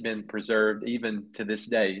remnant that's been preserved even to this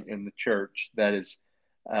day in the church. That is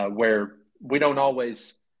where we don't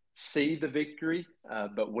always see the victory,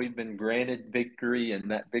 but we've been granted victory,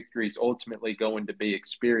 and that victory is ultimately going to be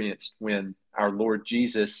experienced when our Lord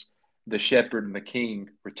Jesus, the shepherd and the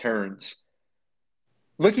king, returns.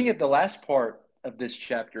 Looking at the last part of this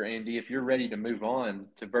chapter, Andy, if you're ready to move on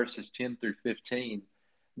to verses 10 through 15,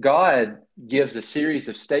 God gives a series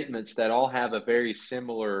of statements that all have a very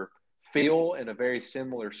similar feel and a very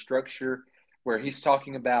similar structure, where he's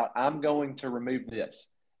talking about, I'm going to remove this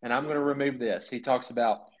and I'm going to remove this. He talks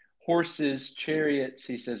about horses, chariots.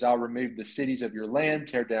 He says, I'll remove the cities of your land,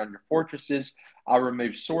 tear down your fortresses. I'll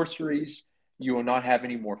remove sorceries. You will not have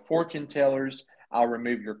any more fortune tellers. I'll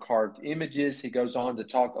remove your carved images. He goes on to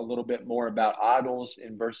talk a little bit more about idols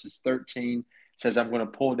in verses 13. Says, I'm going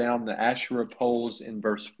to pull down the Asherah poles in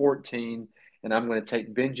verse 14, and I'm going to take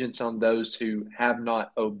vengeance on those who have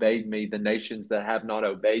not obeyed me, the nations that have not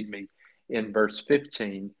obeyed me in verse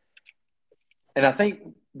 15. And I think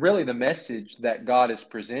really the message that God is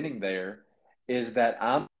presenting there is that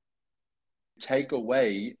I'm take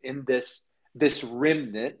away in this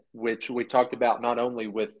remnant, which we talked about not only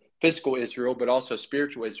with physical Israel, but also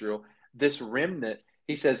spiritual Israel, this remnant,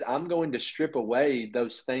 he says, I'm going to strip away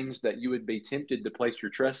those things that you would be tempted to place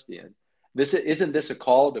your trust in. Isn't this a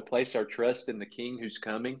call to place our trust in the King who's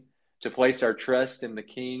coming, to place our trust in the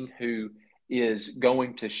King who is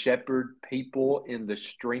going to shepherd people in the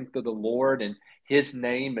strength of the Lord, and his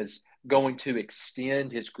name is going to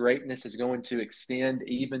extend, his greatness is going to extend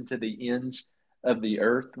even to the ends of the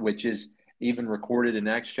earth, which is even recorded in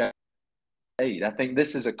Acts chapter 8. I think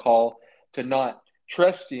this is a call to not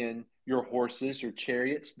trust in your horses or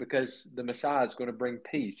chariots, because the Messiah is going to bring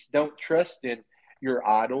peace. Don't trust in your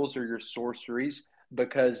idols or your sorceries,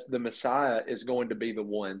 because the Messiah is going to be the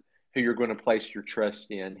one who you're going to place your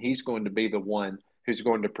trust in. He's going to be the one who's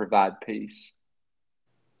going to provide peace.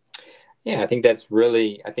 Yeah, I think that's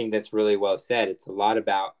really well said. It's a lot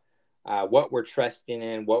about what we're trusting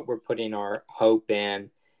in, what we're putting our hope in.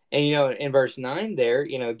 And, in verse 9 there,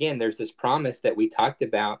 again, there's this promise that we talked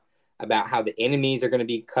about how the enemies are going to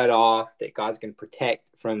be cut off, that God's going to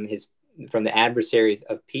protect from the adversaries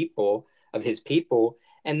of his people.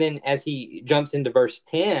 And then as he jumps into verse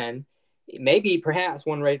 10, maybe perhaps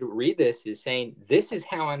one way to read this is saying, this is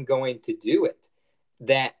how I'm going to do it,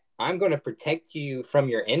 that I'm going to protect you from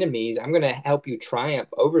your enemies. I'm going to help you triumph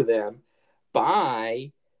over them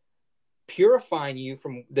by purifying you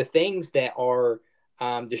from the things that are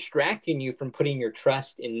distracting you from putting your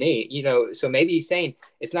trust in me. So maybe he's saying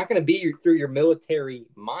it's not going to be through your military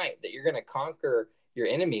might that you're going to conquer your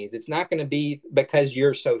enemies. It's not going to be because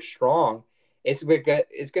you're so strong. It's going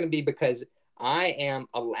to be because I am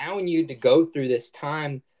allowing you to go through this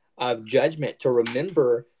time of judgment, to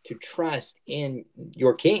remember to trust in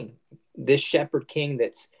your king, this shepherd king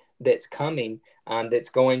that's coming, that's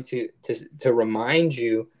going to remind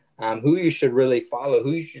you who you should really follow,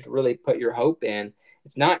 who you should really put your hope in.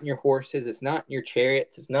 It's not in your horses, it's not in your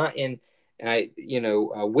chariots, it's not in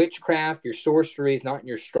witchcraft, your sorceries, not in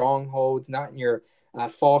your strongholds, not in your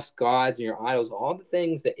false gods and your idols, all the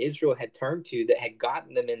things that Israel had turned to that had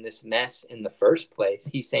gotten them in this mess in the first place.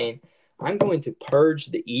 He's saying, I'm going to purge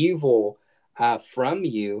the evil from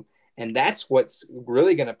you, and that's what's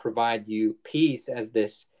really going to provide you peace as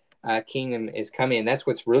this kingdom is coming. And that's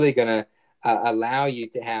what's really going to allow you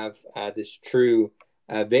to have this true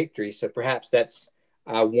victory. So perhaps that's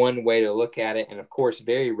one way to look at it. And of course,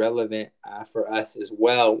 very relevant for us as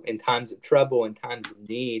well in times of trouble, in times of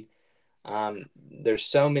need. There's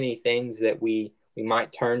so many things that we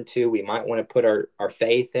might turn to, we might want to put our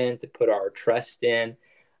faith in, to put our trust in.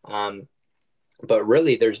 But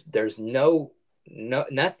really, there's nothing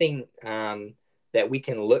that we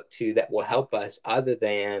can look to that will help us other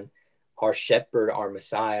than our shepherd, our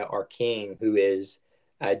Messiah, our King, who is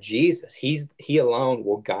Jesus. He alone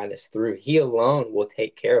will guide us through. He alone will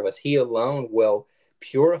take care of us. He alone will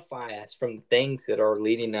purify us from the things that are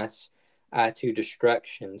leading us to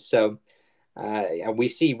destruction. So we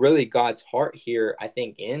see really God's heart here, I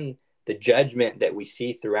think, in the judgment that we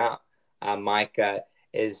see throughout Micah.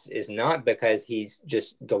 is not because he's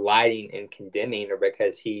just delighting in condemning or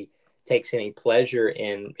because he takes any pleasure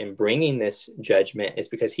in bringing this judgment. Is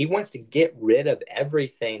because he wants to get rid of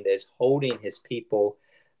everything that is holding his people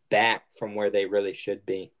back from where they really should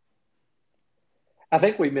be. I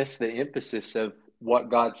think we miss the emphasis of what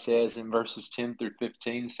God says in verses 10 through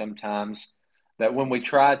 15 sometimes, that when we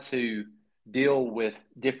try to deal with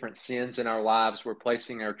different sins in our lives, we're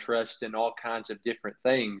placing our trust in all kinds of different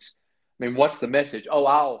things. I mean, what's the message?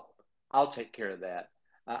 Oh, I'll take care of that.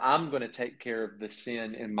 I'm going to take care of the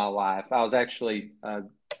sin in my life. I was actually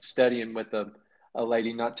studying with a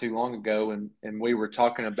lady not too long ago, and we were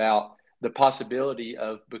talking about the possibility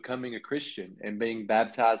of becoming a Christian and being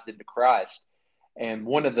baptized into Christ. And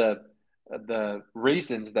one of the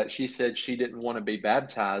reasons that she said she didn't want to be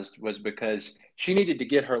baptized was because she needed to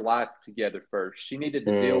get her life together first. She needed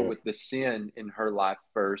to deal Mm, with the sin in her life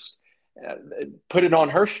first, uh, put it on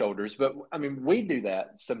her shoulders. But I mean, we do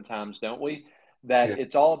that sometimes, don't we? That yeah.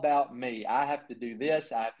 it's all about me. I have to do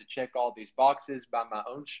this. I have to check all these boxes by my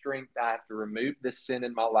own strength. I have to remove this sin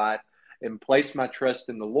in my life and place my trust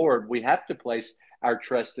in the Lord. We have to place our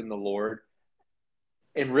trust in the Lord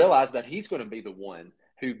and realize that He's going to be the one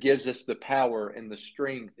who gives us the power and the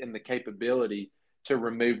strength and the capability to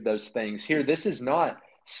remove those things. Here, this is not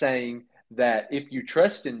saying that if you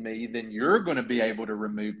trust in me, then you're going to be able to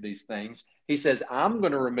remove these things. He says, I'm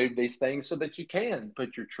going to remove these things so that you can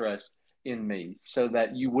put your trust in me, so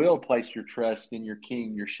that you will place your trust in your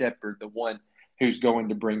king, your shepherd, the one who's going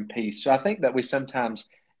to bring peace. So I think that we sometimes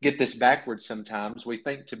get this backwards sometimes. We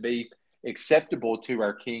think to be acceptable to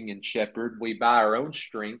our king and shepherd, we by our own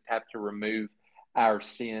strength have to remove our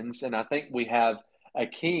sins. And I think we have a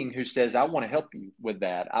king who says, I want to help you with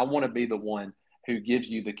that. I want to be the one who gives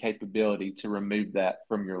you the capability to remove that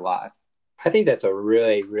from your life. I think that's a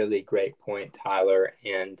really, really great point, Tyler.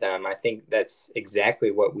 And I think that's exactly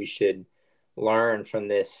what we should learn from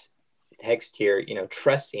this text here.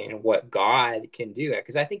 Trusting in what God can do.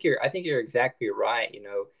 Because I think you're exactly right.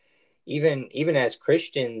 Even as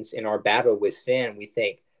Christians in our battle with sin, we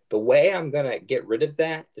think the way I'm going to get rid of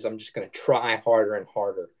that is I'm just going to try harder and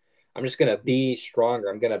harder. I'm just going to be stronger.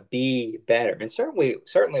 I'm going to be better. And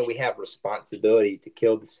certainly we have responsibility to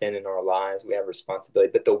kill the sin in our lives. We have responsibility,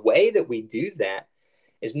 but the way that we do that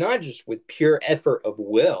is not just with pure effort of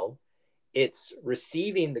will. It's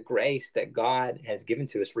receiving the grace that God has given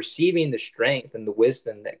to us, receiving the strength and the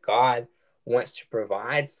wisdom that God wants to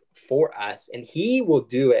provide for us. And He will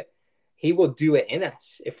do it. He will do it in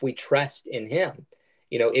us if we trust in Him.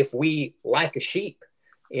 If we, like a sheep,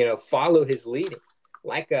 follow His leading,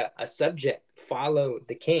 like a subject, follow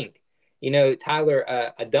the king.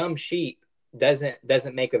 Tyler, a dumb sheep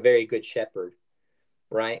doesn't make a very good shepherd,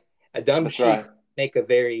 right? A dumb That's sheep right. make a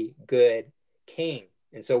very good king.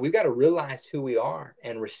 And so we've got to realize who we are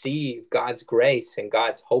and receive God's grace and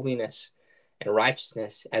God's holiness and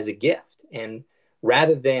righteousness as a gift. And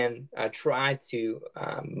rather than try to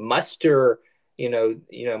muster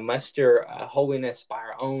holiness by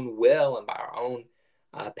our own will and by our own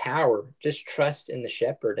power, just trust in the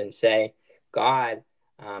shepherd and say, God,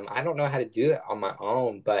 I don't know how to do it on my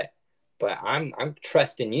own, but I'm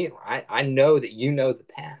trusting you. I know that you know the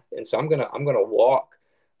path, and so I'm gonna walk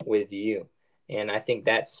with you. And I think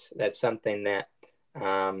that's something that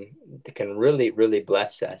can really really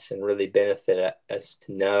bless us and really benefit us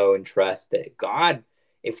to know and trust that God,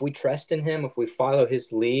 if we trust in Him, if we follow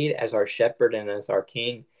His lead as our shepherd and as our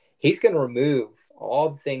King, He's going to remove all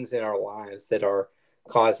the things in our lives that are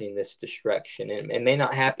causing this destruction. And it may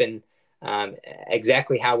not happen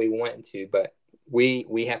exactly how we want to, but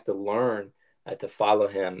we have to learn to follow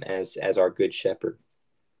Him as our good shepherd.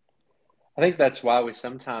 I think that's why we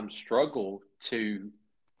sometimes struggle to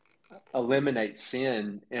eliminate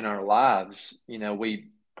sin in our lives.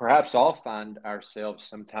 We perhaps all find ourselves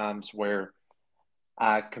sometimes where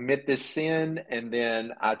I commit this sin and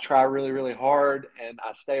then I try really, really hard and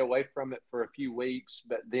I stay away from it for a few weeks,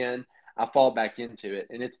 but then I fall back into it.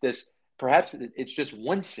 And it's this, perhaps it's just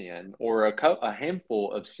one sin or a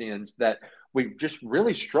handful of sins that we just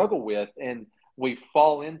really struggle with. And we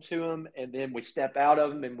fall into them and then we step out of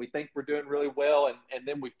them and we think we're doing really well. And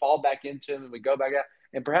then we fall back into them and we go back out.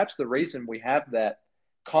 And perhaps the reason we have that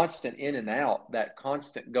constant in and out, that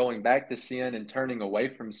constant going back to sin and turning away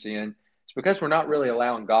from sin, it's because we're not really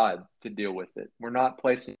allowing God to deal with it. We're not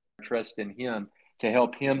placing our trust in Him to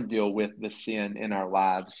help Him deal with the sin in our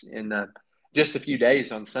lives. In just a few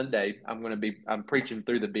days on Sunday, I'm preaching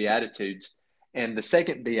through the Beatitudes, and the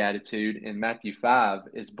second Beatitude in Matthew 5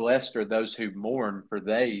 is, "Blessed are those who mourn, for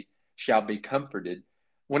they shall be comforted."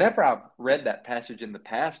 Whenever I've read that passage in the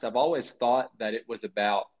past, I've always thought that it was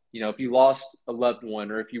about You know, if you lost a loved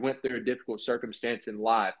one or if you went through a difficult circumstance in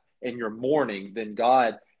life and you're mourning, then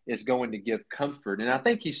God is going to give comfort. And I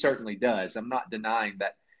think he certainly does. I'm not denying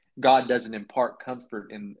that God doesn't impart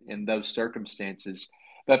comfort in those circumstances.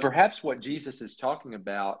 But perhaps what Jesus is talking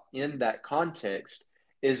about in that context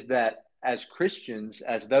is that as Christians,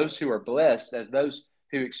 as those who are blessed, as those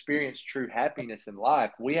who experience true happiness in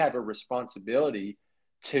life, we have a responsibility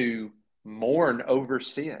to mourn over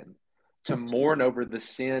sin, to mourn over the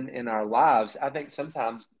sin in our lives. I think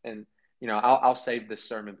sometimes, and I'll save this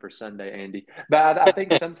sermon for Sunday, Andy, but I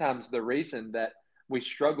think sometimes the reason that we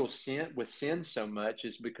struggle with sin so much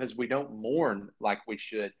is because we don't mourn like we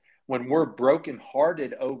should. When we're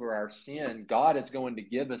brokenhearted over our sin, God is going to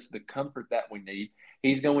give us the comfort that we need.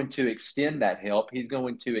 He's going to extend that help. He's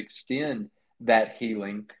going to extend that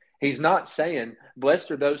healing. He's not saying,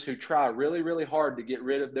 blessed are those who try really, really hard to get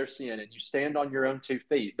rid of their sin and you stand on your own 2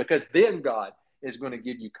 feet, because then God is going to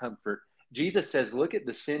give you comfort. Jesus says, look at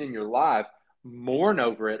the sin in your life, mourn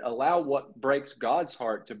over it, allow what breaks God's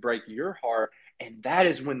heart to break your heart, and that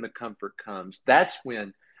is when the comfort comes. That's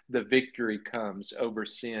when the victory comes over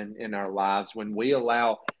sin in our lives, when we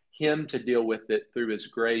allow him to deal with it through his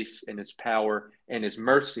grace and his power and his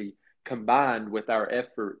mercy, combined with our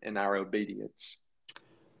effort and our obedience.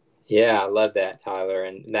 Yeah, I love that, Tyler.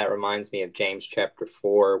 And that reminds me of James chapter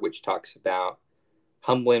 4, which talks about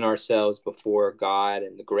humbling ourselves before God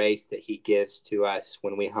and the grace that he gives to us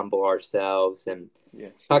when we humble ourselves, and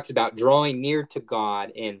yes, talks about drawing near to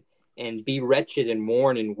God and be wretched and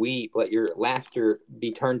mourn and weep. Let your laughter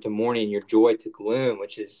be turned to mourning and your joy to gloom,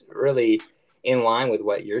 which is really in line with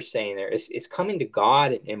what you're saying there. It's coming to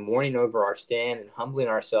God and mourning over our sin and humbling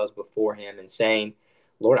ourselves before him and saying,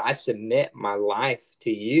 Lord, I submit my life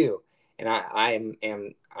to you. And I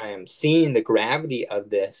am seeing the gravity of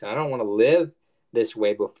this, and I don't want to live this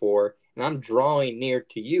way before, and I'm drawing near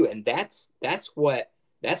to you. And that's what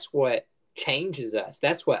changes us.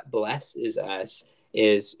 That's what blesses us,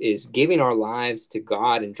 is giving our lives to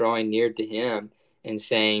God and drawing near to him and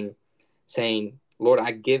saying, Lord,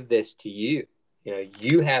 I give this to you. You know,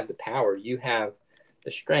 you have the power, you have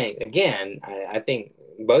the strength. Again, I think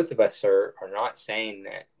both of us are not saying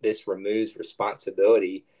that this removes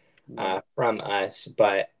responsibility from us,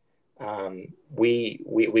 but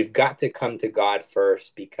we've got to come to God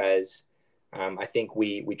first, because I think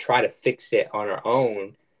we try to fix it on our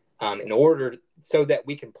own in order so that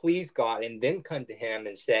we can please God, and then come to him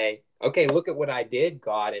and say, okay, look at what I did,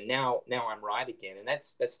 God, and now I'm right again. And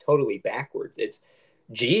that's totally backwards. It's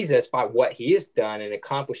Jesus, by what he has done and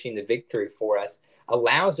accomplishing the victory for us,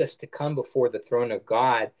 allows us to come before the throne of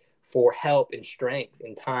God for help and strength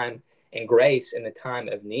in time and grace in the time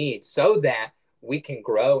of need, so that we can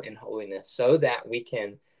grow in holiness, so that we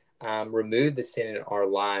can remove the sin in our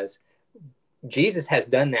lives. Jesus has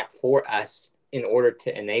done that for us in order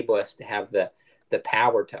to enable us to have the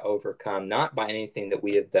power to overcome, not by anything that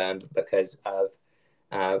we have done, but because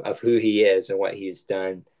of who he is and what he's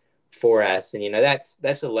done for us. And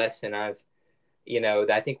that's a lesson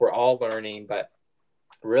that I think we're all learning, but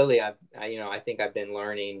really I think I've been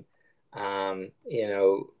learning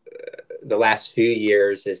the last few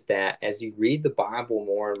years, is that as you read the Bible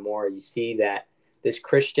more and more, you see that this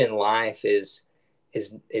Christian life is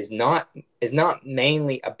not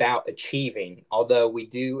mainly about achieving, although we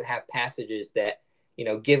do have passages that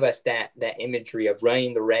give us that imagery of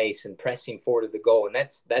running the race and pressing forward to the goal, and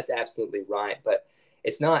that's absolutely right. But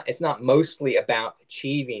it's not mostly about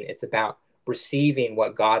achieving. It's about receiving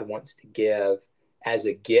what God wants to give as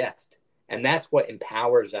a gift, and that's what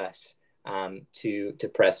empowers us to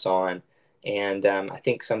press on. And I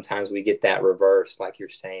think sometimes we get that reverse, like you're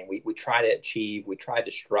saying. We try to achieve, we try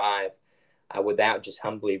to strive without just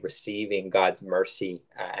humbly receiving God's mercy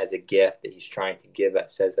as a gift that he's trying to give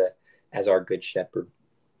us as our good shepherd.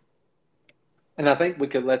 And I think we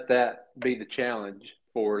could let that be the challenge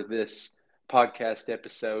for this podcast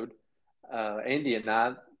episode. Andy and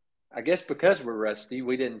I guess because we're rusty,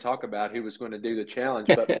 we didn't talk about who was going to do the challenge.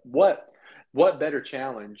 But what better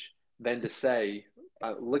challenge than to say,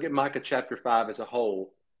 look at Micah chapter 5 as a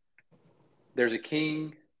whole. There's a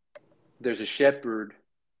king, there's a shepherd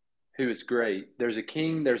who is great. There's a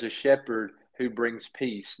king, there's a shepherd who brings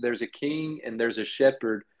peace. There's a king and there's a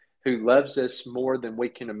shepherd who loves us more than we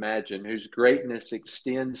can imagine, whose greatness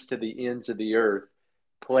extends to the ends of the earth.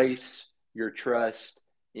 Place your trust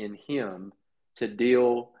in him to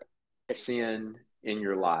deal with sin in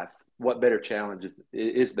your life. What better challenge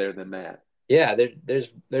is there than that? Yeah,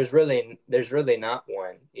 there's really not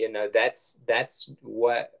one. That's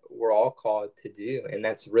what we're all called to do, and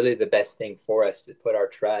that's really the best thing for us, to put our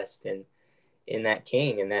trust in that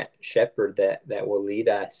king and that shepherd that will lead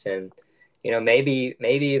us. And, maybe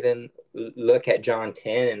even look at John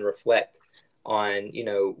 10 and reflect on,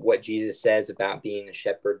 what Jesus says about being a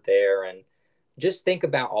shepherd there, and just think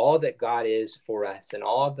about all that God is for us and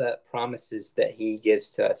all the promises that he gives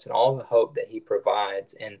to us and all the hope that he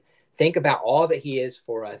provides, and think about all that he is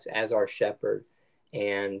for us as our shepherd,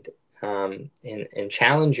 and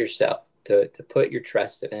challenge yourself to put your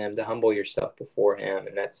trust in him, to humble yourself before him.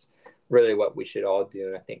 And that's really what we should all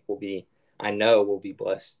do. And I know we'll be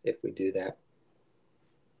blessed if we do that.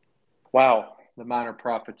 Wow, the minor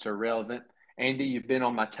prophets are relevant. Andy, you've been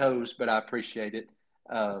on my toes, but I appreciate it.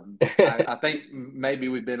 I think maybe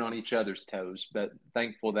we've been on each other's toes, but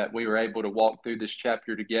thankful that we were able to walk through this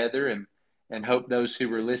chapter together, and hope those who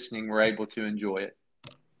were listening were able to enjoy it.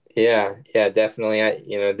 Yeah,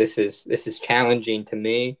 definitely. This is challenging to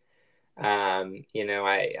me. I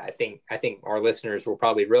think our listeners will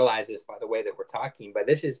probably realize this by the way that we're talking, but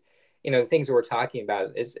this is, the things that we're talking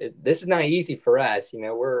about, this is not easy for us.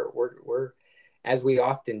 We're as we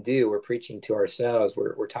often do, we're preaching to ourselves.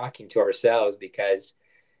 We're talking to ourselves because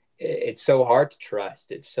it's so hard to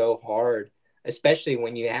trust. It's so hard, especially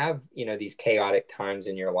when you have, these chaotic times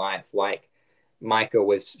in your life, like Micah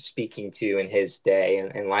was speaking to in his day.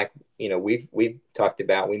 And like, we've talked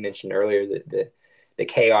about, we mentioned earlier that the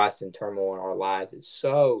chaos and turmoil in our lives is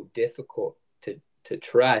so difficult to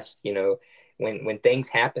trust. When things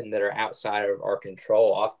happen that are outside of our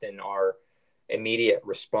control, often our immediate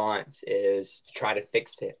response is to try to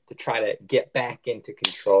fix it, to try to get back into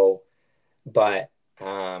control. But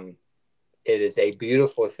it is a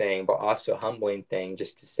beautiful thing, but also humbling thing,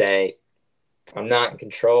 just to say, I'm not in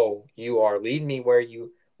control. You are. Lead me where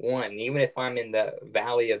you want. And even if I'm in the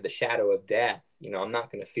valley of the shadow of death, I'm not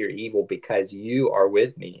going to fear evil, because you are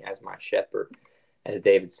with me as my shepherd, as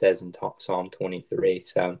David says in Psalm 23.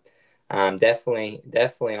 So definitely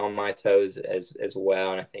on my toes as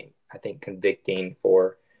well. And I think convicting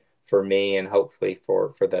for me, and hopefully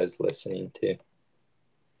for those listening too.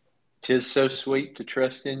 'Tis so sweet to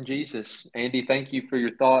trust in Jesus. Andy, thank you for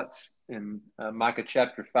your thoughts in Micah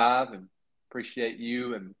chapter 5, and appreciate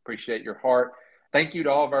you and appreciate your heart. Thank you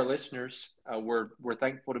to all of our listeners. We're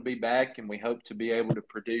thankful to be back, and we hope to be able to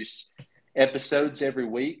produce episodes every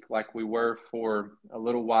week like we were for a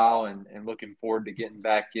little while, and looking forward to getting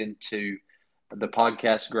back into the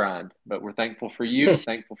podcast grind. But we're thankful for you,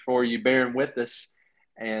 thankful for you bearing with us,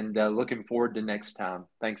 and looking forward to next time.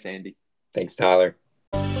 Thanks, Andy. Thanks, Tyler.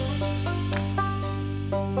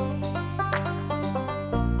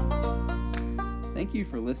 Thank you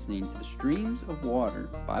for listening to the Streams of Water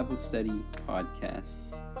Bible Study Podcast.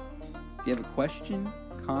 If you have a question,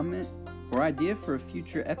 comment, or idea for a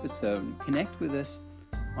future episode, connect with us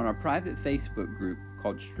on our private Facebook group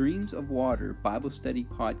called Streams of Water Bible Study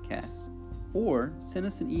Podcast, or send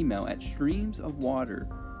us an email at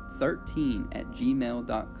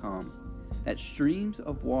streamsofwater13@gmail.com. That's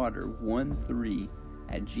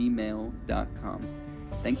streamsofwater13@gmail.com.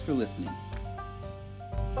 Thanks for listening.